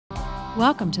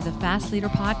Welcome to the Fast Leader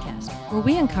Podcast, where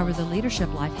we uncover the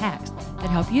leadership life hacks that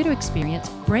help you to experience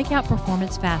breakout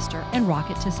performance faster and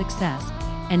rocket to success.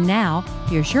 And now,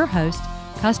 here's your host,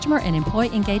 customer and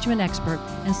employee engagement expert,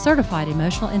 and certified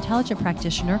emotional intelligence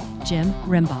practitioner, Jim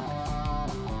Rimbach.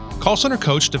 Call Center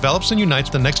Coach develops and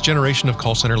unites the next generation of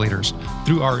call center leaders.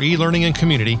 Through our e-learning and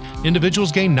community,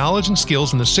 individuals gain knowledge and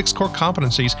skills in the 6 core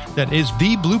competencies that is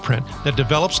the blueprint that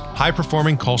develops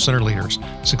high-performing call center leaders.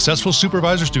 Successful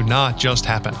supervisors do not just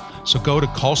happen. So go to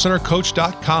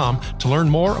callcentercoach.com to learn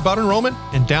more about enrollment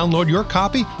and download your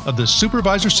copy of the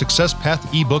Supervisor Success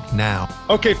Path ebook now.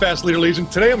 Okay, Fast Leader Legion,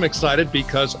 today I'm excited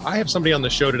because I have somebody on the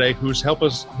show today who's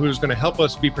going to help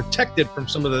us be protected from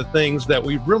some of the things that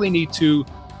we really need to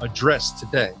address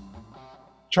today.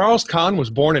 Charles Conn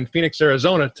was born in Phoenix,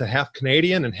 Arizona to half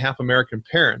Canadian and half American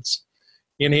parents,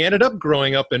 and he ended up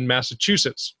growing up in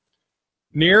Massachusetts,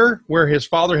 near where his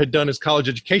father had done his college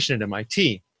education at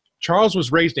MIT. Charles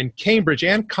was raised in Cambridge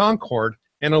and Concord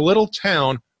and a little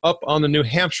town up on the New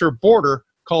Hampshire border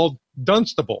called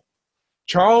Dunstable.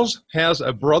 Charles has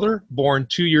a brother born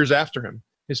 2 years after him.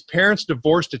 His parents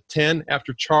divorced at 10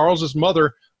 after Charles's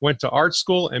mother went to art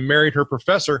school and married her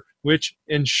professor, which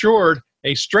ensured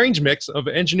a strange mix of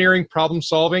engineering, problem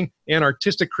solving, and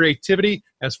artistic creativity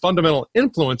as fundamental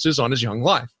influences on his young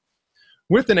life.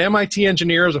 With an MIT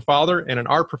engineer as a father and an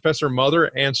art professor mother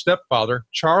and stepfather,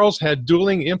 Charles had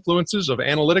dueling influences of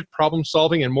analytic problem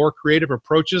solving and more creative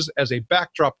approaches as a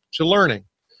backdrop to learning.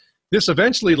 This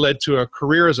eventually led to a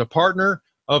career as a partner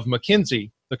of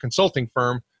McKinsey, the consulting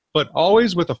firm, but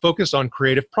always with a focus on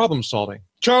creative problem solving.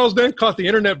 Charles then caught the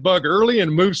internet bug early and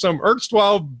moved some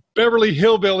erstwhile Beverly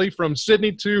hillbilly from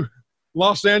Sydney to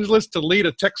Los Angeles to lead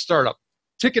a tech startup,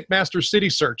 Ticketmaster City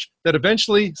Search, that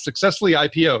eventually successfully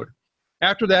IPO'd.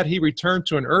 After that, he returned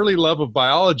to an early love of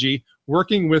biology,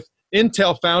 working with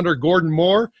Intel founder Gordon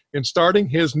Moore and starting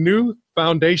his new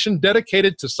foundation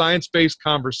dedicated to science-based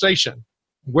conversation,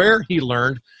 where he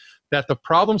learned that the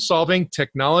problem-solving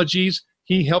technologies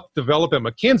he helped develop at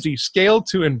McKinsey scaled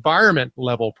to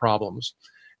environment-level problems.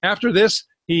 After this,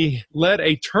 he led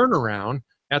a turnaround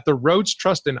at the Rhodes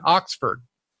Trust in Oxford,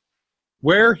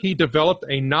 where he developed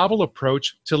a novel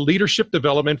approach to leadership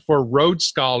development for Rhodes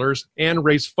scholars and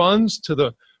raised funds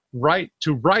to write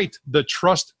the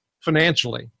trust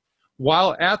financially.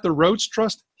 While at the Rhodes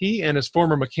Trust, he and his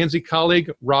former McKinsey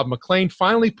colleague, Rob McLean,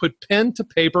 finally put pen to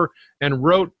paper and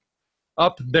wrote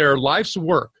up their life's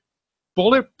work,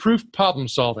 Bulletproof problem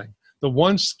solving, the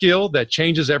one skill that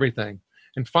changes everything.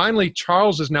 And finally,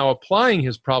 Charles is now applying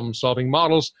his problem solving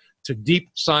models to deep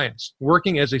science,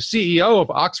 working as a CEO of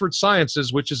Oxford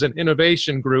Sciences, which is an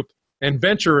innovation group and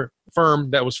venture firm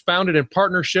that was founded in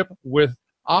partnership with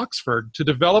Oxford to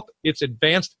develop its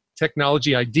advanced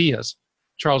technology ideas.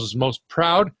 Charles is most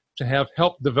proud to have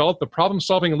helped develop the problem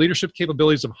solving and leadership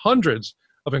capabilities of hundreds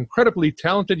of incredibly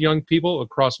talented young people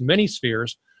across many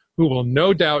spheres who will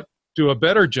no doubt do a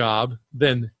better job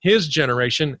than his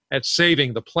generation at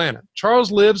saving the planet.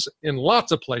 Charles lives in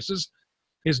lots of places.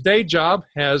 His day job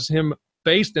has him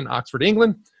based in Oxford,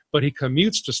 England, but he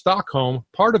commutes to Stockholm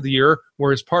part of the year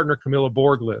where his partner Camilla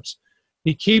Borg lives.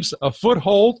 He keeps a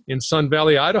foothold in Sun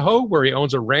Valley, Idaho, where he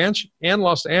owns a ranch, and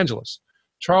Los Angeles.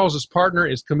 Charles's partner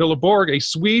is Camilla Borg, a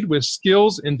Swede with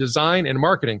skills in design and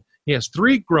marketing. He has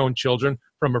 3 grown children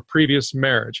from a previous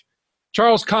marriage.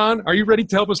 Charles Conn, are you ready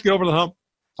to help us get over the hump?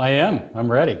 I am.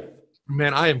 I'm ready.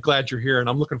 Man, I am glad you're here, and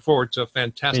I'm looking forward to a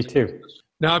fantastic. Me too.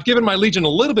 Now, I've given my Legion a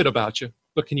little bit about you,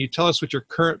 but can you tell us what your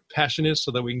current passion is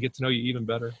so that we can get to know you even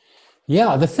better?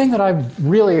 Yeah, the thing that I'm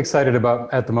really excited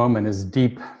about at the moment is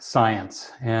deep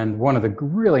science. And one of the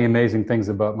really amazing things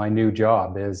about my new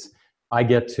job is I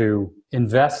get to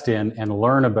invest in and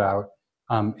learn about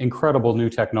incredible new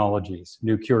technologies,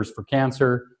 new cures for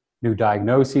cancer, new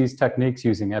diagnoses techniques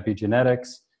using epigenetics,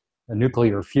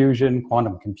 nuclear fusion,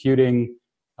 quantum computing,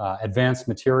 advanced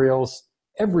materials.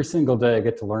 Every single day I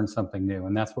get to learn something new,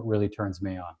 and that's what really turns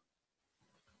me on.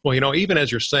 Well, even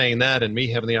as you're saying that and me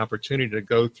having the opportunity to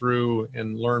go through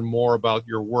and learn more about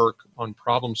your work on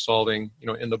problem solving,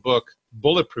 in the book,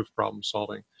 Bulletproof Problem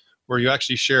Solving, where you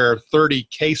actually share 30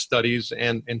 case studies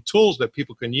and tools that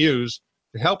people can use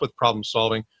to help with problem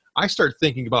solving, I start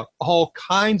thinking about all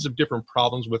kinds of different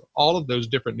problems with all of those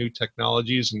different new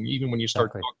technologies. And even when you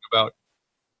start talking about,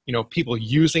 people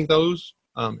using those,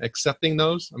 accepting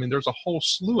those, there's a whole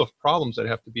slew of problems that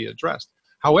have to be addressed.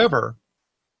 However,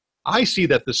 I see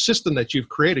that the system that you've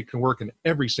created can work in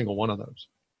every single one of those.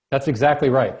 That's exactly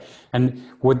right. And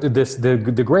what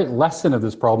the great lesson of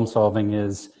this problem solving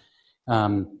is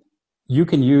you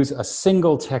can use a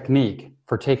single technique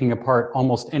for taking apart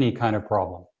almost any kind of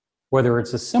problem. whether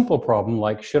it's a simple problem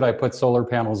like, should I put solar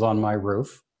panels on my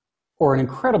roof? Or an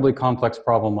incredibly complex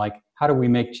problem like, how do we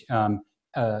make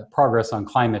progress on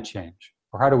climate change?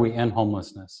 Or how do we end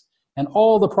homelessness? And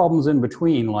all the problems in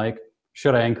between, like,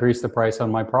 should I increase the price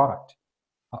on my product?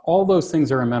 All those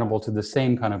things are amenable to the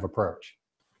same kind of approach.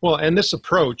 Well, and this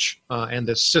approach and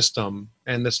this system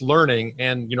and this learning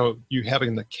and, you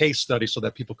having the case study so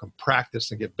that people can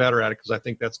practice and get better at it, because I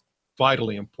think that's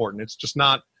vitally important. It's just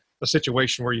not a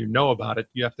situation where you know about it.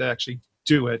 You have to actually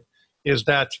do it. Is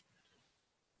that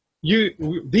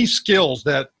these skills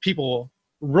that people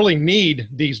really need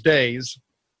these days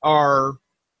are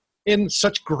in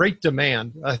such great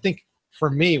demand. I think for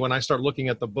me, when I start looking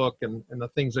at the book and the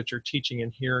things that you're teaching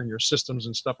in here and your systems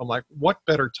and stuff, I'm like, what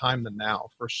better time than now,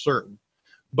 for certain.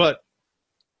 But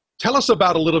tell us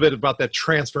about a little bit about that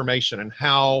transformation and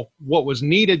how what was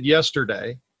needed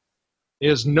yesterday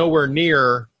is nowhere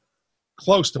near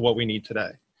close to what we need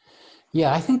today.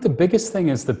 Yeah, I think the biggest thing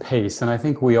is the pace, and I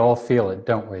think we all feel it,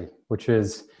 don't we? Which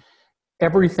is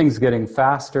everything's getting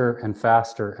faster and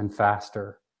faster and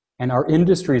faster. And our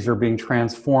industries are being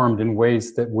transformed in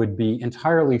ways that would be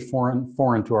entirely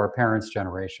foreign to our parents'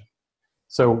 generation.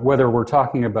 So whether we're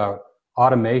talking about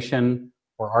automation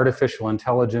or artificial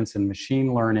intelligence and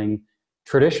machine learning,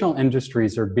 traditional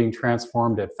industries are being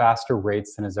transformed at faster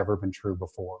rates than has ever been true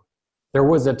before. There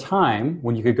was a time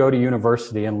when you could go to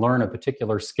university and learn a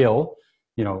particular skill,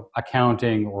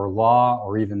 accounting or law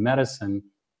or even medicine,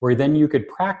 where then you could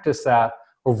practice that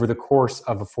over the course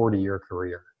of a 40-year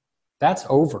career. That's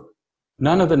over.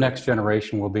 None of the next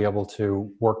generation will be able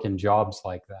to work in jobs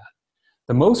like that.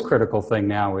 The most critical thing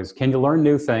now is, can you learn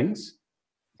new things?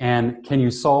 And can you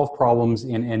solve problems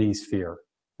in any sphere?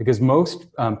 Because most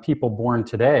people born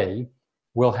today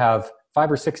will have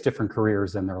 5 or 6 different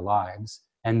careers in their lives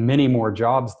and many more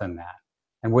jobs than that.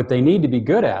 And what they need to be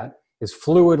good at is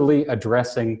fluidly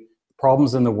addressing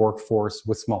problems in the workforce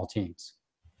with small teams.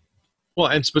 Well,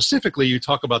 and specifically, you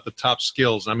talk about the top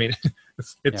skills. I mean,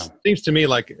 it seems to me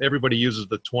like everybody uses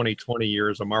the 2020 year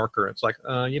as a marker. It's like,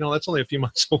 that's only a few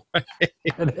months away.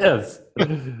 It is.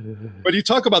 But you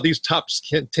talk about these top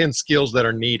 10 skills that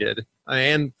are needed.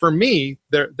 And for me,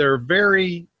 they're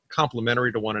very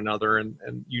complementary to one another,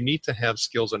 and you need to have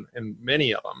skills in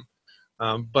many of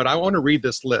them. But I want to read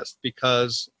this list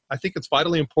because I think it's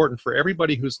vitally important for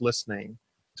everybody who's listening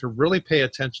to really pay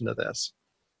attention to this.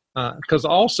 Because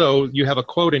also you have a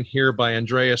quote in here by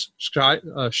Andreas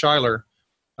Schuyler.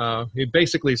 He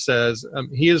basically says,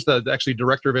 he is the actually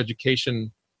Director of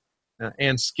Education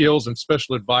and Skills and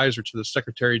Special Advisor to the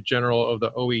Secretary General of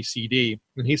the OECD.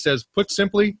 And he says, put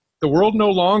simply, the world no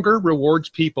longer rewards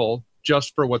people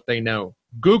just for what they know.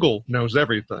 Google knows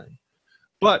everything.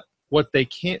 But what they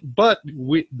can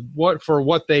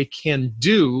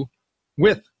do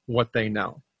with what they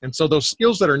know. And so those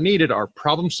skills that are needed are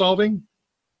problem solving,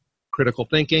 critical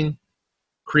thinking,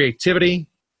 creativity,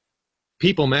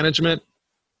 people management,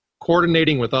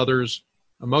 coordinating with others,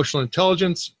 emotional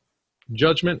intelligence,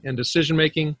 judgment and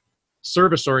decision-making,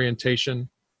 service orientation,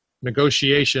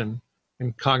 negotiation,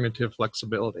 and cognitive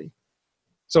flexibility.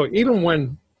 So even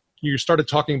when you started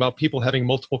talking about people having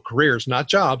multiple careers, not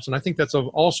jobs, and I think that's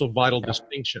also a vital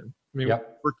distinction. I mean,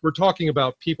 we're talking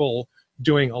about people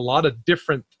doing a lot of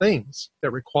different things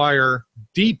that require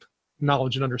deep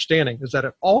knowledge and understanding, is that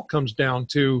it all comes down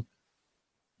to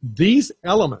these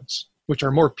elements, which are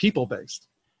more people-based.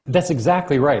 That's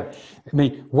exactly right. I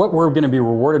mean, what we're going to be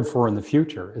rewarded for in the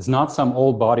future is not some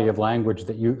old body of language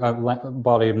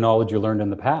body of knowledge you learned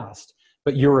in the past,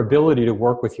 but your ability to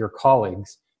work with your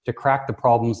colleagues to crack the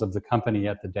problems of the company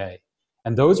at the day.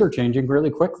 And those are changing really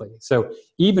quickly. So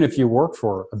even if you work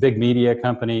for a big media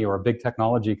company or a big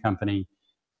technology company,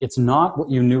 it's not what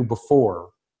you knew before.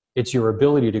 It's your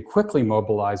ability to quickly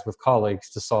mobilize with colleagues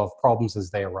to solve problems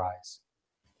as they arise.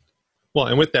 Well,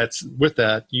 and with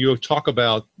that, you talk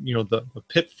about, the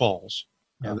pitfalls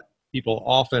that people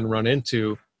often run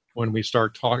into when we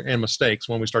start talking, and mistakes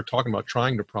when we start talking about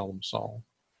trying to problem solve.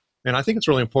 And I think it's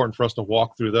really important for us to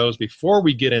walk through those before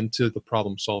we get into the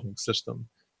problem solving system.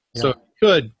 So if you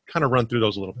could kind of run through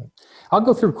those a little bit. I'll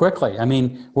go through quickly. I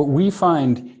mean, what we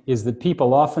find is that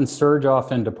people often surge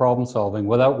off into problem solving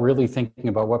without really thinking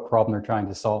about what problem they're trying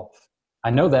to solve. I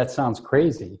know that sounds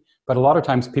crazy, but a lot of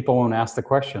times people won't ask the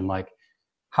question like,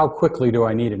 how quickly do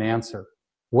I need an answer?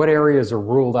 What areas are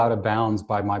ruled out of bounds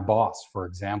by my boss, for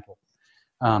example?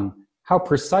 How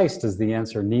precise does the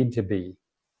answer need to be?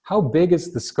 How big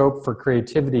is the scope for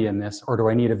creativity in this, or do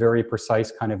I need a very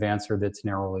precise kind of answer that's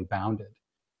narrowly bounded?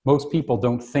 Most people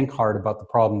don't think hard about the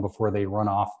problem before they run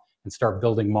off and start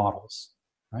building models,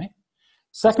 right?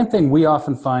 Second thing we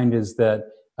often find is that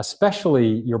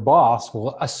especially your boss,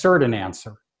 will assert an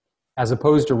answer as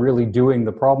opposed to really doing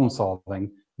the problem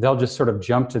solving. They'll just sort of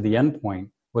jump to the end point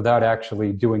without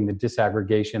actually doing the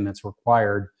disaggregation that's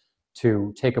required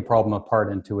to take a problem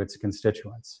apart into its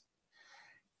constituents.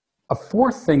 A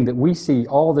fourth thing that we see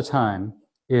all the time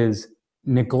is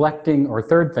neglecting, or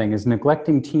third thing is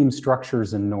neglecting team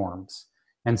structures and norms.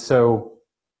 And so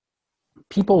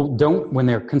people don't, when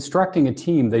they're constructing a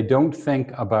team, they don't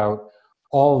think about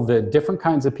all the different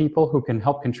kinds of people who can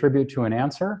help contribute to an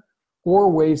answer,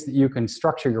 or ways that you can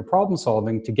structure your problem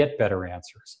solving to get better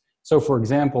answers. So for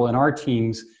example, in our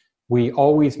teams, we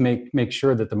always make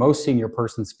sure that the most senior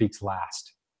person speaks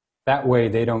last. That way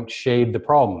they don't shade the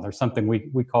problem. There's something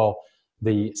we call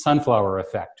the sunflower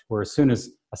effect, where as soon as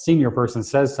a senior person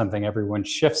says something, everyone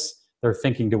shifts their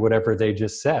thinking to whatever they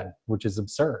just said, which is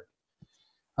absurd.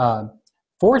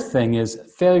 Fourth thing is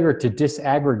failure to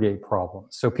disaggregate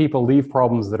problems. So people leave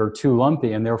problems that are too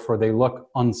lumpy and therefore they look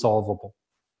unsolvable.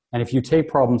 And if you take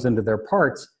problems into their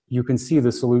parts, you can see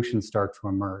the solutions start to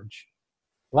emerge.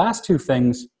 Last two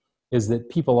things is that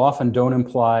people often don't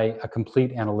imply a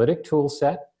complete analytic tool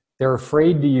set. They're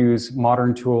afraid to use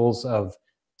modern tools of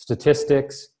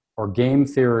statistics or game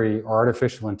theory or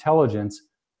artificial intelligence,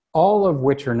 all of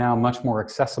which are now much more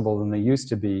accessible than they used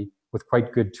to be with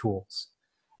quite good tools.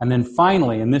 And then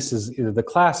finally, and this is the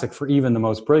classic for even the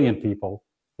most brilliant people,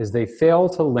 is they fail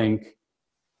to link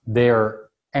their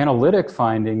analytic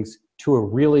findings to a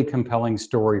really compelling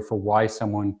story for why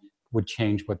someone would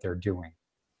change what they're doing.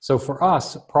 So for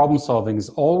us, problem solving is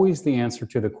always the answer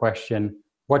to the question,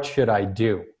 what should I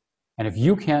do? And if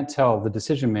you can't tell the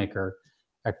decision maker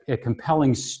a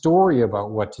compelling story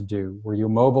about what to do, where you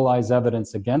mobilize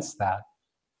evidence against that,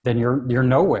 then you're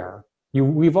nowhere.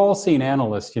 We've all seen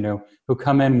analysts, who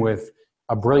come in with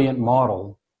a brilliant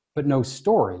model, but no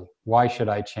story. Why should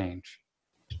I change?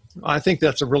 I think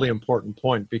that's a really important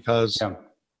point, because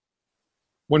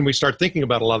when we start thinking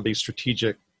about a lot of these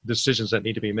strategic decisions that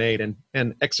need to be made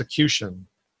and execution,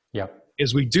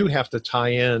 is we do have to tie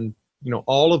in,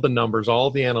 all of the numbers, all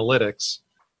of the analytics,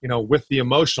 with the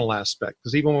emotional aspect.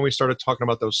 Because even when we started talking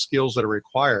about those skills that are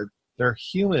required, they're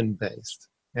human-based.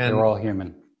 And they're all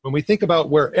human. When we think about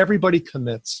where everybody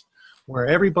commits, where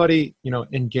everybody,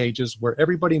 engages, where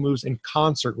everybody moves in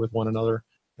concert with one another,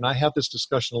 and I have this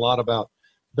discussion a lot about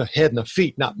the head and the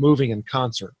feet not moving in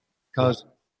concert, because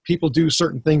people do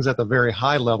certain things at the very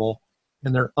high level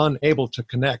and they're unable to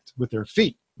connect with their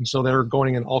feet. And so they're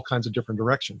going in all kinds of different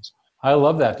directions. I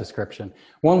love that description.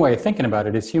 One way of thinking about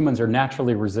it is humans are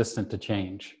naturally resistant to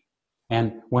change.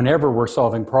 And whenever we're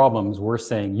solving problems, we're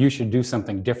saying you should do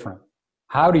something different.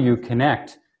 How do you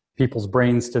connect people's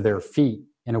brains to their feet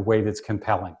in a way that's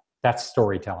compelling? That's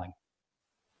storytelling.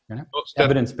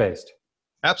 Evidence-based.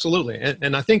 Absolutely.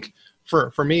 And I think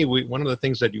for me, one of the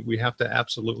things that we have to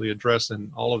absolutely address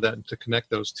in all of that, to connect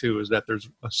those two, is that there's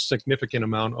a significant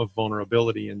amount of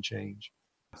vulnerability in change.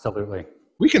 Absolutely.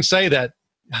 We can say that,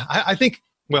 I think,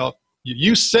 well,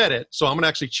 you said it, so I'm going to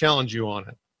actually challenge you on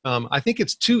it. I think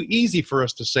it's too easy for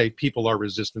us to say people are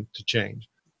resistant to change.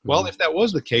 Well, if that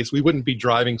was the case, we wouldn't be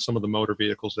driving some of the motor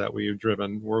vehicles that we've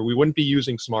driven, or we wouldn't be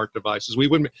using smart devices. We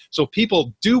wouldn't. So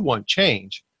people do want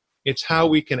change. It's how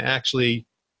we can actually,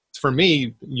 for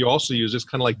me, you also use this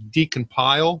kind of like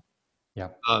decompile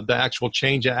the actual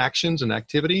change actions and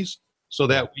activities, so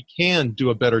that we can do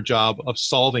a better job of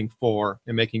solving for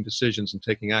and making decisions and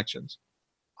taking actions.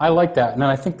 I like that. And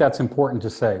I think that's important to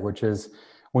say, which is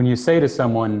when you say to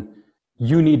someone,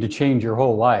 you need to change your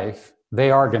whole life,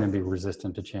 they are going to be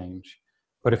resistant to change.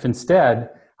 But if instead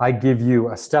I give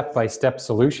you a step-by-step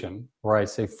solution where I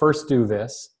say, first do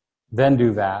this, then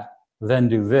do that, then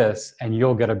do this, and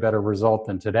you'll get a better result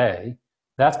than today,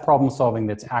 that's problem solving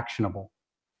that's actionable.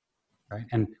 Right?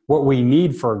 And what we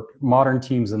need for modern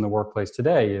teams in the workplace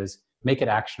today is make it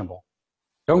actionable.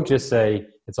 Don't just say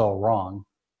it's all wrong.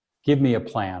 Give me a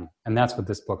plan. And that's what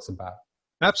this book's about.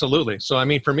 Absolutely. So, I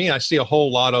mean, for me, I see a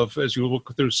whole lot of, as you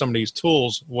look through some of these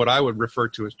tools, what I would refer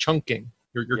to as chunking.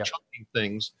 You're chunking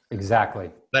things.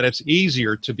 Exactly. That it's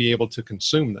easier to be able to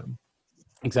consume them.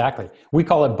 Exactly. We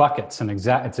call it buckets, and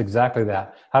it's exactly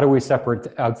that. How do we separate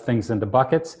out things into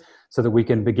buckets so that we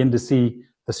can begin to see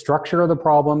the structure of the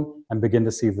problem and begin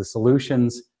to see the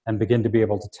solutions and begin to be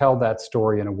able to tell that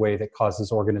story in a way that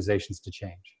causes organizations to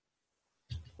change?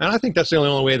 And I think that's the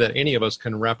only way that any of us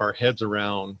can wrap our heads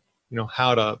around,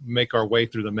 how to make our way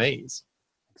through the maze.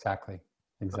 Exactly.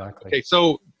 Okay,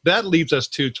 so that leads us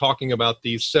to talking about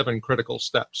these 7 critical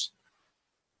steps.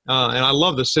 And I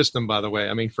love the system, by the way.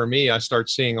 I mean, for me, I start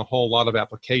seeing a whole lot of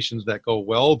applications that go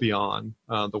well beyond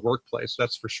the workplace,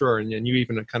 that's for sure. And you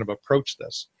even kind of approach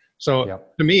this. So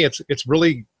to me, it's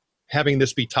really having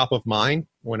this be top of mind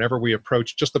whenever we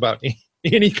approach just about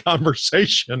any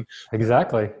conversation.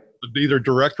 Exactly. Either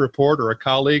direct report or a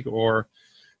colleague or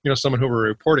someone who we're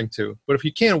reporting to. But if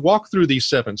you can, walk through these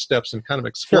 7 steps and kind of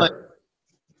explain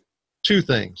two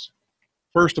things.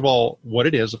 First of all, what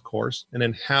it is, of course, and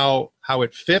then how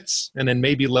it fits, and then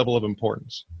maybe level of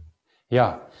importance.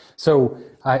 Yeah. So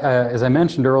as I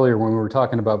mentioned earlier when we were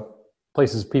talking about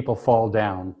places people fall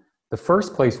down, the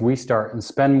first place we start and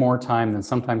spend more time than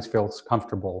sometimes feels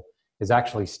comfortable is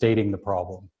actually stating the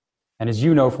problem. And as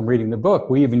you know from reading the book,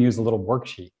 we even use a little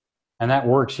worksheet. And that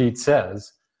worksheet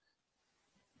says,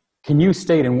 can you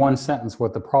state in one sentence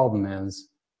what the problem is?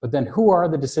 But then who are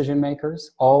the decision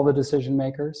makers? All the decision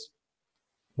makers?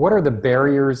 What are the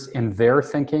barriers in their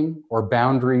thinking or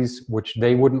boundaries which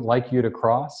they wouldn't like you to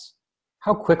cross?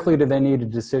 How quickly do they need a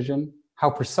decision? How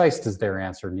precise does their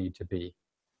answer need to be?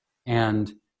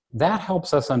 And that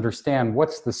helps us understand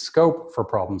what's the scope for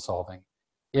problem solving.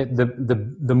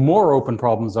 The more open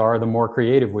problems are, the more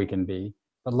creative we can be.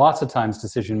 But lots of times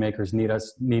decision makers need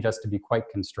us to be quite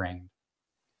constrained.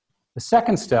 The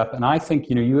second step, and I think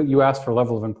you asked for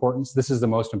level of importance, this is the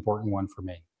most important one for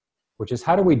me, which is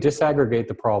how do we disaggregate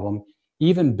the problem,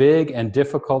 even big and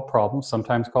difficult problems,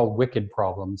 sometimes called wicked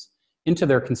problems, into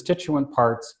their constituent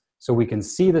parts so we can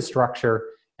see the structure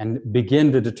and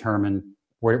begin to determine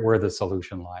where the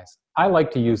solution lies. I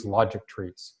like to use logic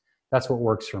trees. That's what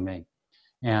works for me.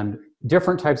 And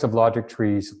different types of logic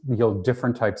trees yield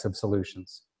different types of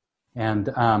solutions. And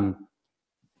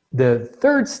the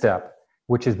third step,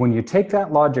 which is when you take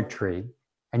that logic tree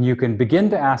and you can begin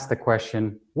to ask the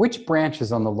question, which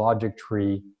branches on the logic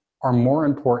tree are more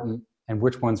important and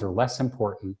which ones are less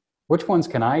important? Which ones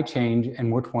can I change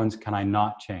and which ones can I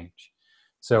not change?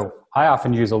 So I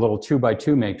often use a little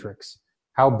 2x2 matrix.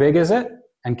 How big is it?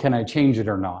 And can I change it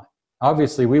or not?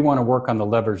 Obviously, we want to work on the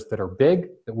levers that are big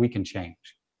that we can change.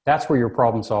 That's where your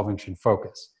problem solving should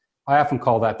focus. I often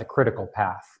call that the critical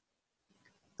path.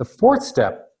 The fourth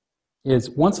step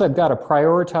is once I've got a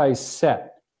prioritized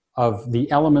set of the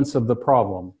elements of the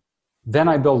problem, then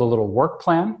I build a little work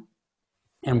plan.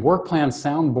 And work plans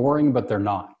sound boring, but they're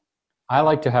not. I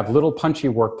like to have little punchy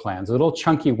work plans, little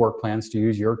chunky work plans, to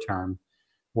use your term,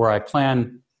 where I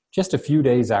plan just a few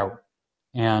days out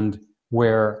and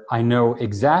where I know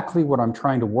exactly what I'm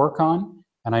trying to work on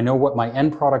and I know what my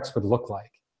end products would look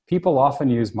like. People often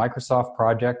use Microsoft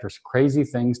Project or crazy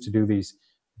things to do these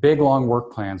big, long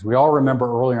work plans. We all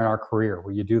remember earlier in our career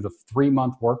where you do the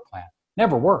 3-month work plan.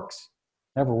 Never works.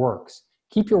 Never works.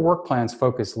 Keep your work plans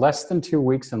focused less than 2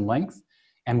 weeks in length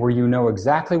and where you know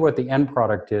exactly what the end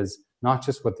product is, not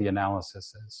just what the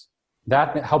analysis is.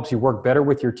 That helps you work better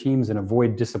with your teams and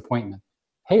avoid disappointment.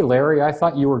 Hey, Larry, I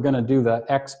thought you were going to do the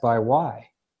X by Y,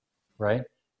 right?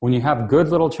 When you have good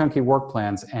little chunky work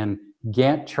plans and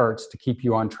Gantt charts to keep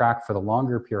you on track for the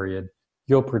longer period,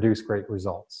 you'll produce great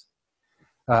results.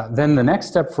 Then the next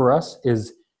step for us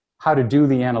is how to do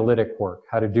the analytic work,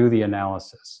 how to do the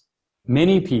analysis.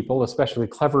 Many people, especially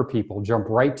clever people, jump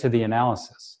right to the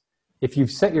analysis. If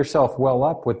you've set yourself well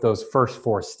up with those first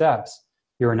 4 steps,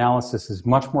 your analysis is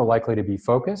much more likely to be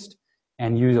focused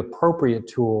and use appropriate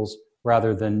tools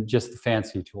rather than just the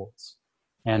fancy tools.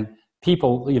 And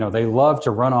people, they love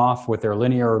to run off with their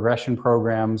linear regression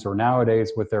programs or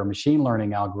nowadays with their machine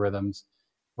learning algorithms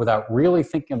without really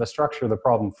thinking of the structure of the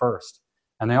problem first.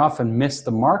 And they often miss the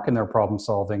mark in their problem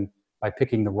solving by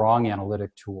picking the wrong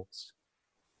analytic tools.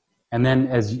 And then,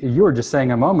 as you were just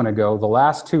saying a moment ago, the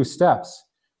last 2 steps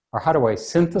are how do I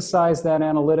synthesize that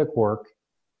analytic work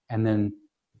and then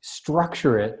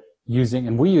structure it using,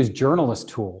 and we use journalist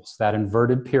tools, that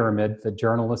inverted pyramid that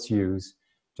journalists use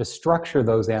to structure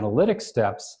those analytic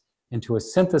steps into a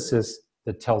synthesis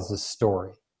that tells a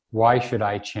story. Why should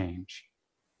I change?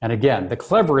 And again, the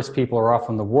cleverest people are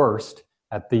often the worst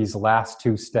at these last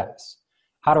 2 steps.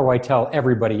 How do I tell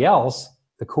everybody else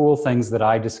the cool things that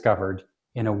I discovered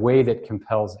in a way that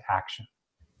compels action?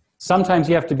 Sometimes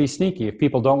you have to be sneaky. If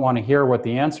people don't want to hear what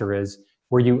the answer is,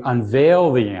 where you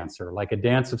unveil the answer, like a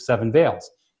dance of 7 veils.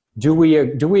 Do we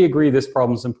agree this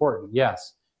problem is important?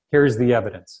 Yes. Here's the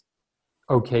evidence.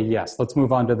 Okay, yes. Let's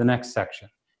move on to the next section.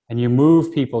 And you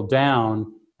move people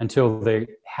down until they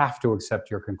have to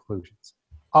accept your conclusions.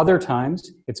 Other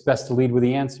times, it's best to lead with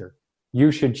the answer.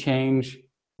 You should change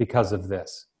because of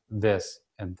this, this,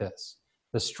 and this.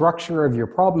 The structure of your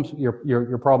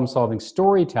problem-solving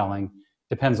storytelling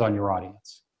depends on your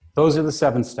audience. Those are the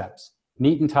 7 steps.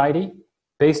 Neat and tidy,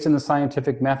 based in the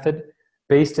scientific method,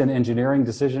 based in engineering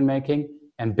decision-making,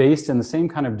 and based in the same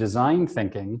kind of design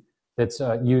thinking that's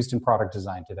used in product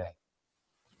design today.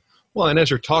 Well, and as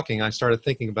you're talking, I started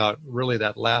thinking about really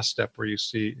that last step where you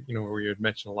see, where you had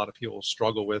mentioned a lot of people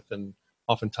struggle with and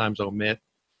oftentimes omit,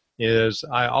 is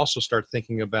I also start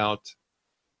thinking about,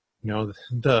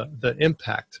 the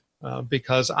impact.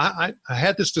 Because I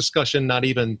had this discussion not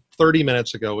even 30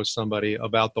 minutes ago with somebody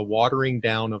about the watering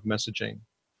down of messaging.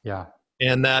 Yeah.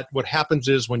 And that what happens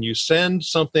is when you send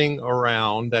something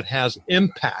around that has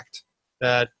impact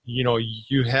that,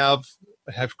 you have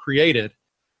created,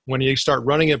 when you start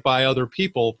running it by other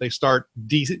people, they start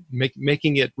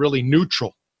making it really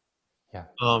neutral. Yeah.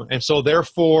 And so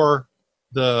therefore,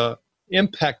 the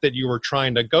impact that you were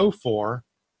trying to go for,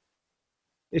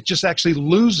 it just actually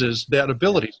loses that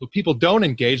ability. So people don't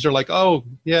engage. They're like, oh,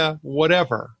 yeah,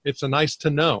 whatever. It's a nice to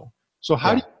know. So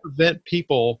how do you prevent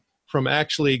people from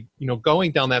actually,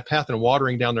 going down that path and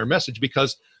watering down their message?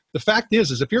 Because the fact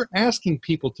is if you're asking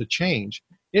people to change,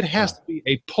 it has to be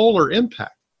a polar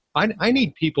impact. I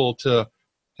need people to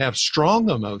have strong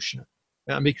emotion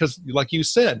because, like you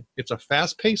said, it's a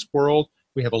fast-paced world.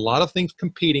 We have a lot of things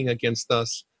competing against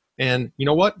us. And you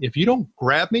know what? If you don't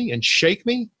grab me and shake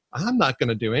me, I'm not going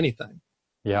to do anything.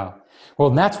 Yeah. Well,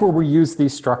 and that's where we use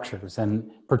these structures, and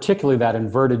particularly that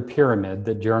inverted pyramid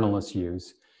that journalists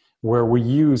use, where we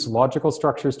use logical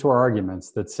structures to our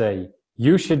arguments that say,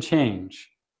 you should change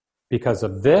because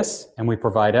of this, and we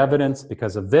provide evidence,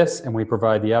 because of this, and we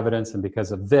provide the evidence, and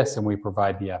because of this, and we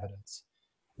provide the evidence.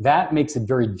 That makes it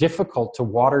very difficult to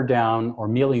water down or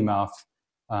mealy-mouth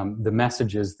the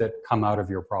messages that come out of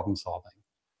your problem solving,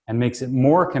 and makes it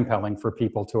more compelling for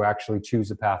people to actually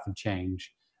choose a path of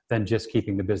change than just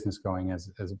keeping the business going as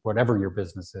whatever your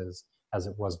business is as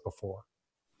it was before.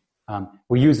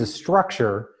 We use a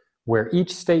structure where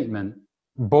each statement,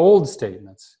 bold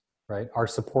statements, right, are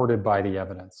supported by the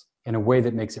evidence in a way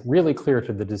that makes it really clear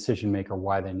to the decision maker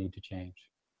why they need to change.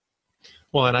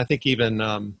 Well, and I think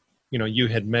even, you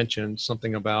had mentioned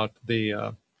something about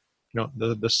the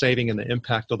saving and the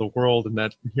impact of the world, and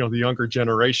that, the younger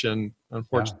generation,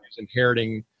 unfortunately, is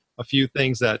inheriting a few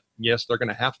things that, yes, they're going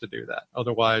to have to do that.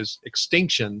 Otherwise,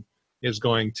 extinction is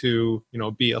going to,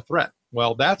 be a threat.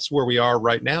 Well, that's where we are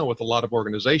right now with a lot of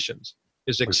organizations,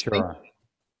 is extinction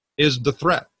is the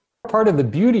threat. Part of the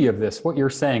beauty of this, what you're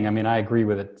saying, I mean, I agree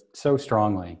with it so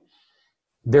strongly.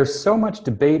 There's so much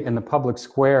debate in the public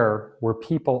square where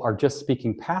people are just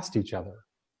speaking past each other.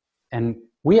 And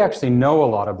we actually know a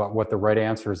lot about what the right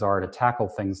answers are to tackle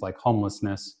things like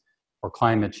homelessness or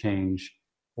climate change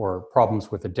or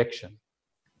problems with addiction.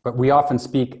 But we often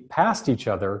speak past each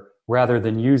other rather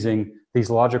than using these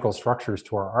logical structures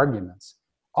to our arguments.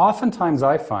 Oftentimes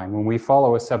I find when we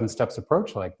follow a 7-steps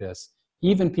approach like this,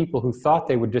 even people who thought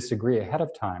they would disagree ahead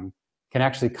of time can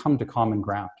actually come to common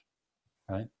ground,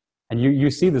 right? And you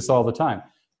see this all the time.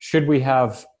 Should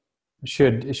marijuana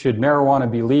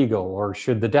be legal, or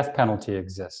should the death penalty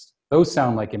exist? Those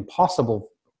sound like impossible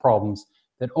problems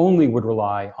that only would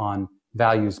rely on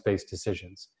values-based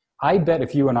decisions. I bet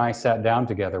if you and I sat down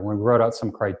together when we wrote out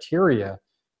some criteria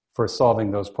for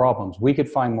solving those problems, we could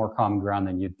find more common ground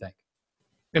than you'd think.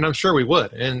 And I'm sure we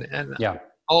would. And yeah.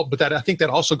 But that, I think that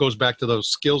also goes back to those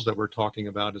skills that we're talking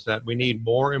about, is that we need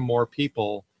more and more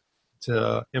people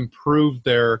to improve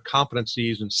their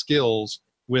competencies and skills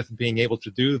with being able to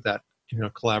do that,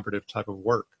 collaborative type of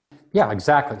work. Yeah,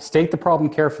 exactly. State the problem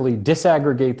carefully,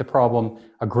 disaggregate the problem,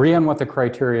 agree on what the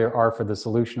criteria are for the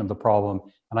solution of the problem,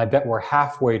 and I bet we're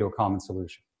halfway to a common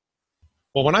solution.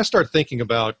 Well, when I start thinking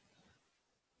about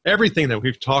everything that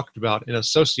we've talked about in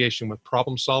association with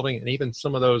problem solving, and even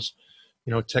some of those,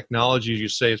 technologies you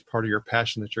say is part of your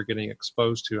passion that you're getting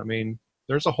exposed to, I mean,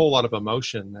 there's a whole lot of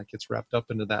emotion that gets wrapped up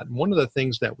into that. And one of the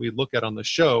things that we look at on the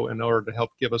show in order to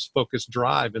help give us focused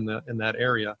drive in that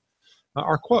area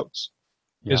are quotes.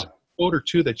 Yeah. Is there a quote or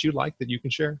two that you like that you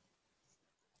can share?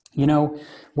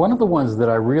 One of the ones that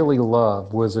I really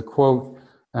loved was a quote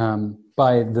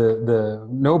by the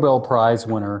Nobel Prize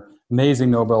winner,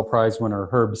 amazing Nobel Prize winner,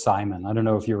 Herb Simon. I don't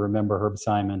know if you remember Herb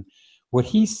Simon. What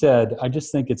he said, I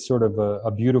just think it's sort of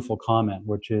a beautiful comment,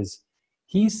 which is,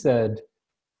 he said,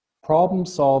 problem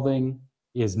solving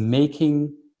is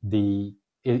making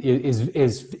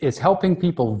is helping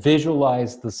people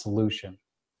visualize the solution.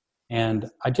 And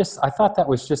I thought that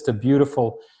was just a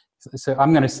beautiful, so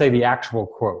I'm going to say the actual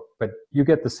quote, but you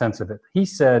get the sense of it. He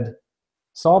said,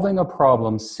 solving a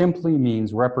problem simply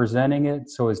means representing it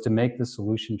so as to make the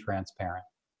solution transparent.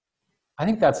 I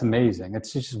think that's amazing.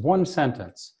 It's just one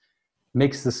sentence,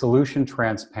 makes the solution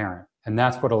transparent. And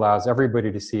that's what allows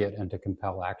everybody to see it and to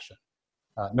compel action.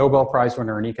 Nobel Prize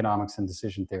winner in economics and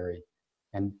decision theory.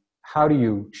 And how do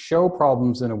you show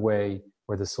problems in a way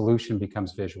where the solution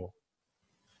becomes visual?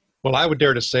 Well, I would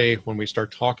dare to say when we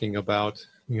start talking about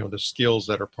the skills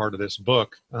that are part of this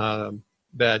book,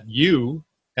 that you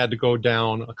had to go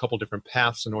down a couple different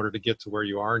paths in order to get to where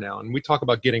you are now. And we talk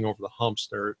about getting over the humps.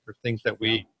 There are things that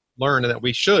we learn and that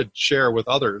we should share with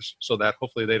others so that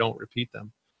hopefully they don't repeat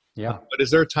them. Yeah. But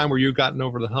is there a time where you've gotten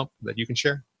over the hump that you can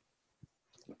share?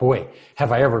 Boy,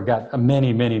 have I ever got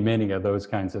many, many, many of those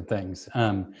kinds of things.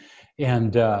 When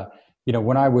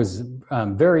I was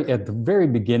at the very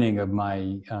beginning of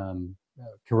my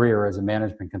career as a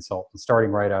management consultant,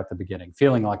 starting right out the beginning,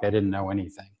 feeling like I didn't know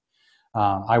anything,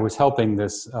 I was helping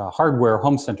this hardware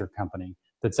home center company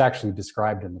that's actually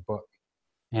described in the book.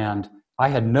 And I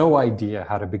had no idea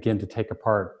how to begin to take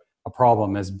apart a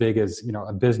problem as big as,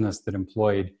 a business that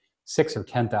employed 6,000 or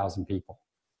 10,000 people.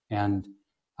 And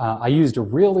I used a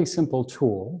really simple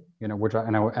tool, which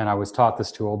I was taught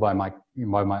this tool by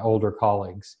my older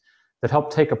colleagues, that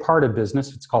helped take apart a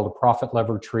business. It's called a profit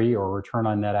lever tree or return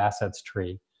on net assets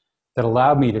tree, that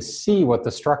allowed me to see what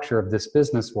the structure of this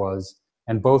business was,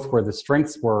 and both where the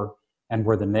strengths were and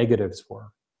where the negatives were.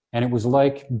 And it was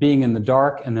like being in the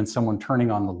dark and then someone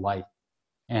turning on the light.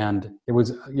 And it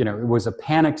was a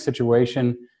panic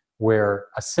situation where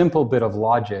a simple bit of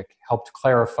logic helped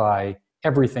clarify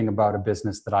everything about a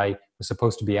business that I was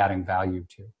supposed to be adding value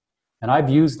to. And I've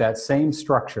used that same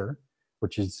structure,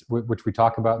 which we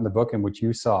talk about in the book and which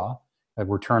you saw, a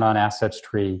return on assets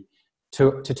tree,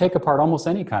 to take apart almost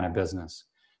any kind of business.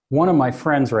 One of my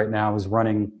friends right now is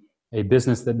running a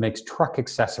business that makes truck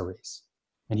accessories.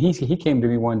 And he came to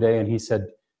me one day and he said,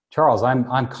 Charles,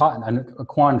 I'm caught in a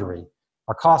quandary.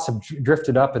 Our costs have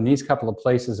drifted up in these couple of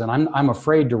places and I'm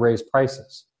afraid to raise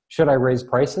prices. Should I raise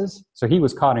prices? So he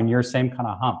was caught in your same kind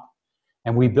of hump.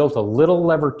 And we built a little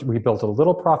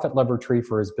profit lever tree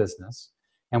for his business.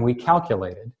 And we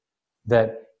calculated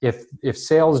that if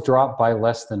sales dropped by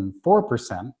less than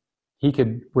 4%, he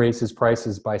could raise his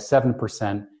prices by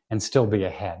 7% and still be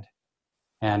ahead.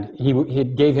 And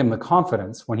it gave him the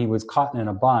confidence when he was caught in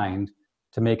a bind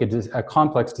to make a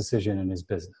complex decision in his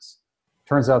business.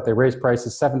 Turns out they raised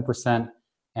prices 7%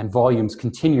 and volumes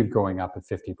continued going up at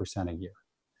 50% a year.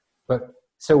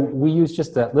 So we used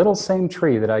just that little same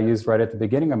tree that I used right at the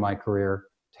beginning of my career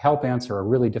to help answer a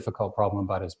really difficult problem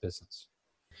about his business.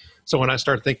 So when I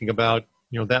start thinking about,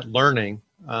 that learning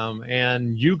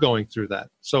and you going through that,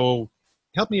 so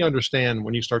help me understand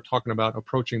when you start talking about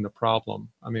approaching the problem.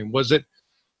 I mean, was it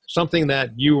something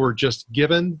that you were just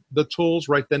given the tools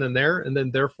right then and there, and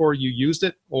then therefore you used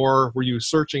it? Or were you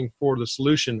searching for the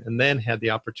solution and then had the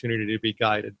opportunity to be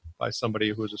guided by somebody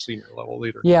who was a senior level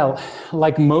leader? Yeah,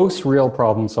 like most real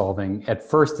problem solving, at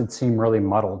first it seemed really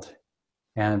muddled.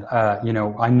 And,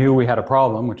 I knew we had a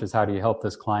problem, which is how do you help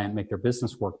this client make their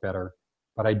business work better?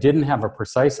 But I didn't have a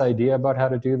precise idea about how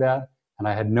to do that. And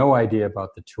I had no idea about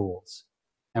the tools.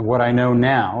 And what I know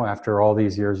now, after all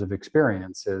these years of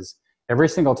experience, is every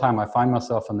single time I find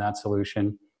myself in that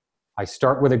solution, I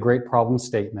start with a great problem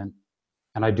statement,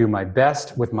 and I do my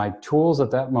best with my tools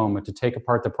at that moment to take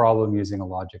apart the problem using a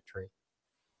logic tree.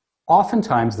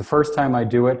 Oftentimes, the first time I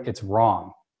do it, it's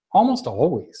wrong. Almost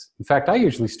always. In fact, I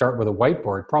usually start with a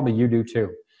whiteboard, probably you do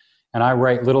too, and I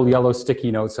write little yellow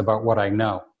sticky notes about what I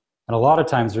know. And a lot of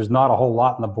times, there's not a whole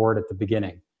lot on the board at the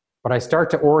beginning, but I start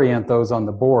to orient those on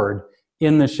the board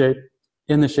in the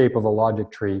shape of a logic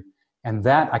tree. And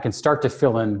that I can start to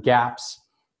fill in gaps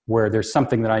where there's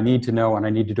something that I need to know and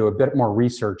I need to do a bit more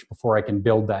research before I can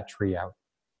build that tree out.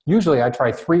 Usually I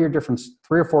try three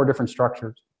or four different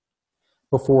structures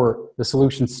before the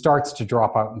solution starts to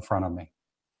drop out in front of me.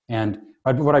 And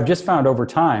what I've just found over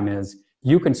time is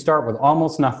you can start with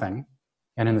almost nothing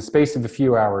and in the space of a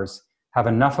few hours have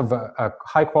enough of a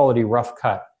high quality rough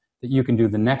cut that you can do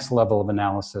the next level of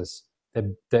analysis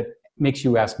that makes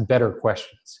you ask better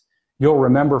questions. You'll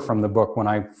remember from the book when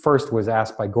I first was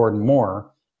asked by Gordon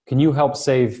Moore, can you help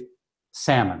save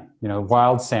salmon,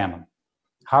 wild salmon?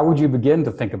 How would you begin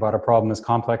to think about a problem as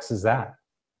complex as that,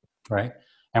 right?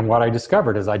 And what I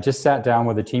discovered is I just sat down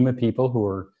with a team of people who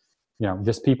were,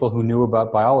 just people who knew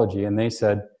about biology, and they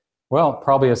said, well, it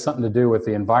probably has something to do with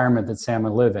the environment that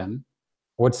salmon live in,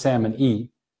 what salmon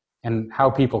eat, and how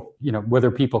people,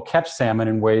 whether people catch salmon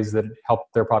in ways that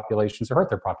help their populations or hurt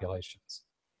their populations.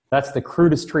 That's the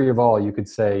crudest tree of all, you could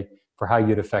say, for how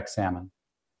you'd affect salmon.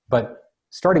 But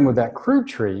starting with that crude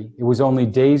tree, it was only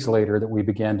days later that we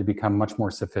began to become much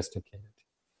more sophisticated.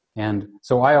 And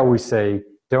so I always say,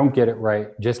 don't get it right,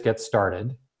 just get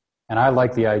started. And I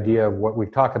like the idea of what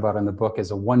we've talked about in the book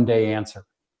as a one-day answer,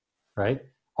 right?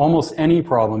 Almost any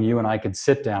problem you and I could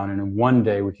sit down and in one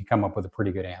day we could come up with a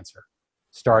pretty good answer.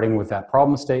 Starting with that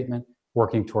problem statement,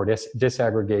 working toward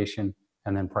disaggregation,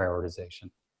 and then prioritization.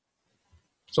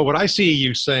 So what I see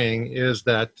you saying is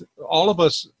that all of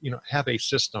us, have a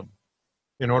system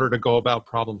in order to go about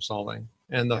problem solving.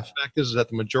 And the fact is that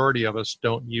the majority of us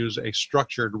don't use a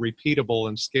structured, repeatable,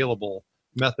 and scalable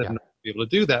method in order to be able to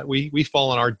do that. We fall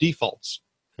on our defaults.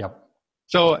 Yep.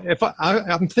 So if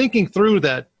I'm thinking through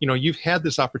that, you've had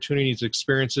this opportunity, these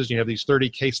experiences, you have these 30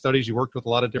 case studies, you worked with a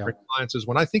lot of different clients.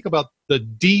 When I think about the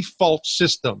default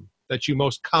system that you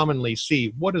most commonly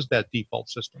see, what is that default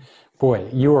system? Boy,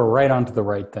 you are right onto the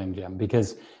right thing, Jim,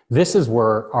 because this is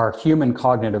where our human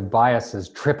cognitive biases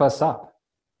trip us up,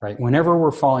 right? Whenever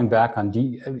we're falling back on,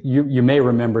 you may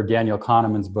remember Daniel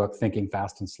Kahneman's book, Thinking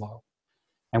Fast and Slow.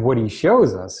 And what he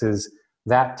shows us is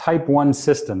that type 1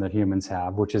 system that humans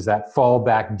have, which is that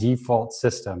fallback default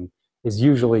system, is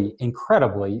usually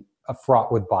incredibly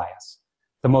fraught with bias.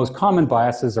 The most common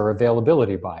biases are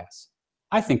availability bias.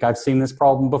 I think I've seen this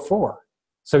problem before.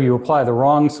 So you apply the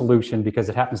wrong solution because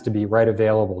it happens to be right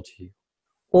available to you.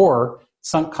 Or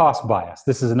sunk cost bias.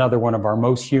 This is another one of our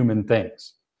most human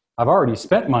things. I've already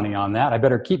spent money on that. I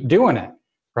better keep doing it,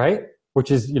 right?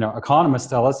 Which is, economists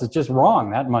tell us it's just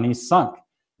wrong. That money's sunk.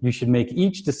 You should make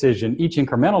each decision, each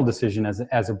incremental decision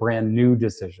as a brand new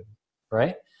decision,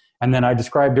 right? And then I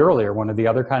described earlier, one of the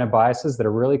other kind of biases that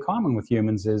are really common with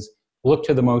humans is look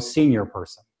to the most senior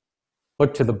person.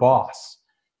 Look to the boss.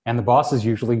 And the bosses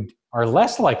usually are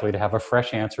less likely to have a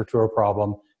fresh answer to a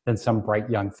problem than some bright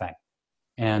young thing.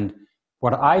 And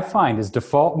what I find is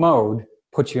default mode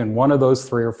puts you in one of those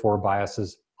 3 or 4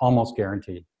 biases, almost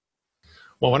guaranteed.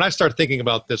 Well, when I start thinking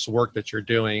about this work that you're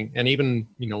doing, and even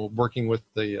working with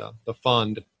the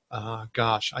fund, I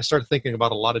started thinking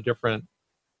about a lot of different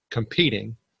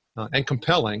competing and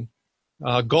compelling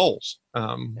goals.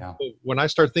 When I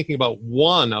start thinking about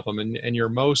one of them and your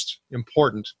most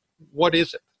important, what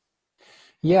is it?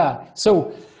 Yeah.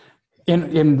 So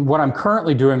in what I'm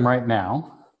currently doing right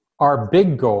now, our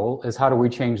big goal is how do we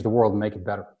change the world and make it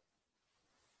better?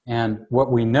 And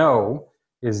what we know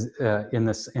is in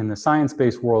the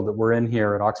science-based world that we're in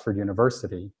here at Oxford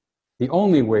University, the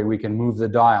only way we can move the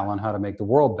dial on how to make the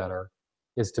world better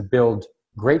is to build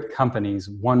great companies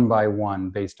one by one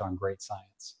based on great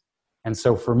science. And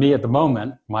so for me at the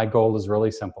moment, my goal is really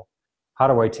simple. How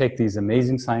do I take these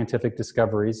amazing scientific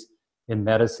discoveries in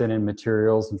medicine and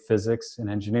materials and physics and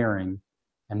engineering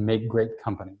and make great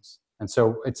companies? And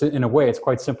so in a way, it's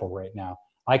quite simple right now.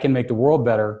 I can make the world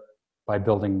better by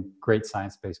building great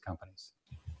science-based companies.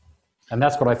 And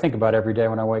that's what I think about every day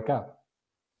when I wake up.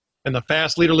 And the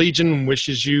Fast Leader Legion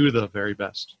wishes you the very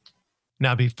best.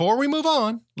 Now, before we move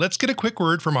on, let's get a quick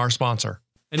word from our sponsor.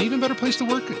 An Even Better Place to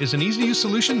Work is an easy-to-use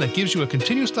solution that gives you a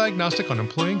continuous diagnostic on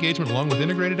employee engagement along with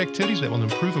integrated activities that will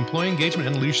improve employee engagement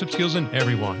and leadership skills in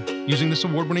everyone. Using this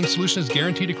award-winning solution is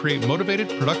guaranteed to create motivated,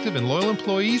 productive, and loyal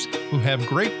employees who have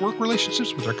great work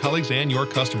relationships with their colleagues and your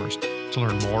customers. To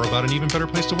learn more about An Even Better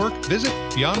Place to Work, visit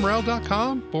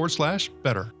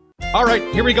beyondmorale.com/better. All right,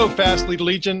 here we go, Fast Leader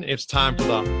Legion. It's time for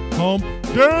the Hump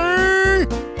Day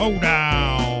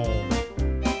Hoedown.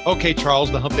 Okay,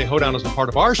 Charles, the Hump Day Hoedown is the part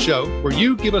of our show where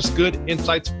you give us good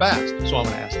insights fast. So I'm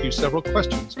going to ask you several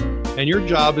questions. And your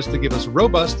job is to give us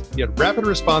robust yet rapid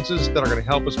responses that are going to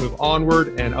help us move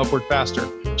onward and upward faster.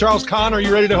 Charles Conn, are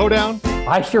you ready to hoe down?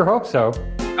 I sure hope so.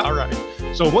 All right.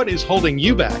 So what is holding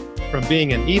you back from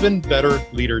being an even better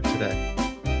leader today?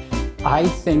 I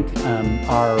think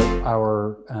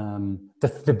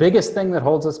the biggest thing that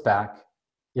holds us back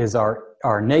is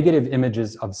our negative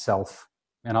images of self.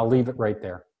 And I'll leave it right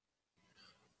there.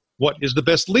 What is the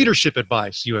best leadership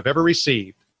advice you have ever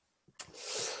received?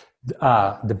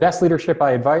 The best leadership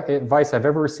advice I've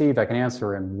ever received, I can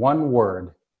answer in one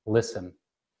word: listen.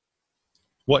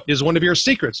 What is one of your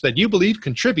secrets that you believe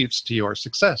contributes to your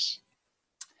success?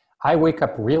 I wake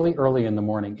up really early in the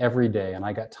morning every day, and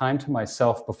I got time to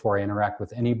myself before I interact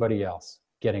with anybody else,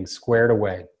 getting squared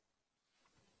away.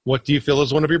 What do you feel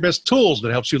is one of your best tools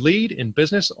that helps you lead in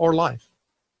business or life?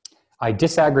 I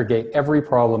disaggregate every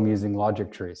problem using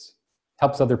logic trees.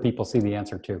 Helps other people see the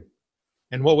answer too.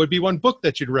 And what would be one book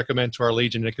that you'd recommend to our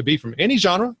Legion? It could be from any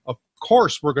genre. Of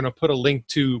course, we're going to put a link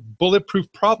to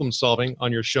Bulletproof Problem Solving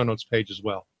on your show notes page as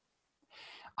well.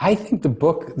 I think the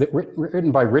book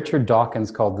written by Richard Dawkins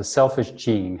called The Selfish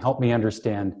Gene helped me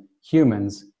understand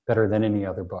humans better than any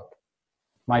other book.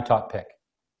 My top pick.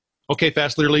 Okay,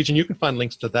 Fast Leader Legion, you can find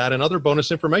links to that and other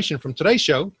bonus information from today's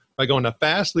show by going to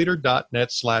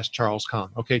fastleader.net/Charles Conn.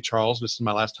 Okay, Charles, this is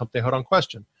my last Hump Day Hoedown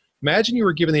question. Imagine you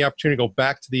were given the opportunity to go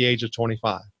back to the age of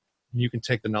 25. You can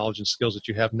take the knowledge and skills that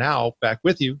you have now back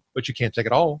with you, but you can't take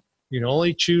it all. You can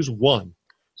only choose one.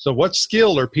 So what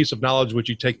skill or piece of knowledge would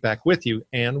you take back with you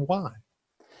and why?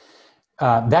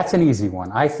 That's an easy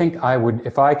one. I think I would,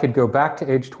 if I could go back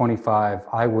to age 25,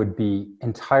 I would be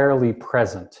entirely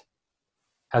present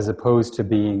as opposed to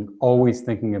being always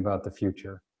thinking about the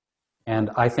future.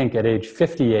 And I think at age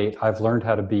 58, I've learned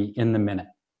how to be in the minute.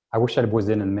 I wish I was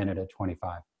in the minute at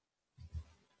 25.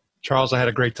 Charles, I had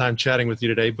a great time chatting with you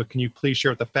today, but can you please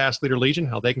share with the Fast Leader Legion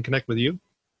how they can connect with you?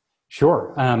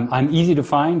 Sure. I'm easy to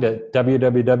find at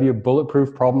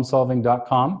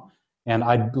www.bulletproofproblemsolving.com, and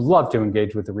I'd love to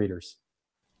engage with the readers.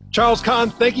 Charles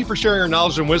Conn, thank you for sharing your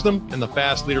knowledge and wisdom, and the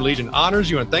Fast Leader Legion honors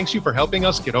you and thanks you for helping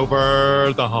us get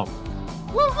over the hump.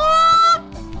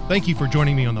 Thank you for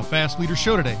joining me on the Fast Leader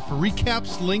Show today. For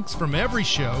recaps, links from every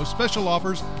show, special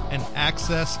offers, and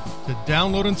access to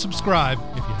download and subscribe,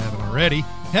 if you haven't already,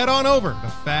 head on over to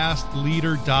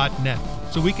fastleader.net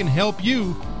so we can help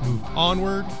you move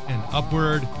onward and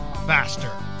upward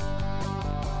faster.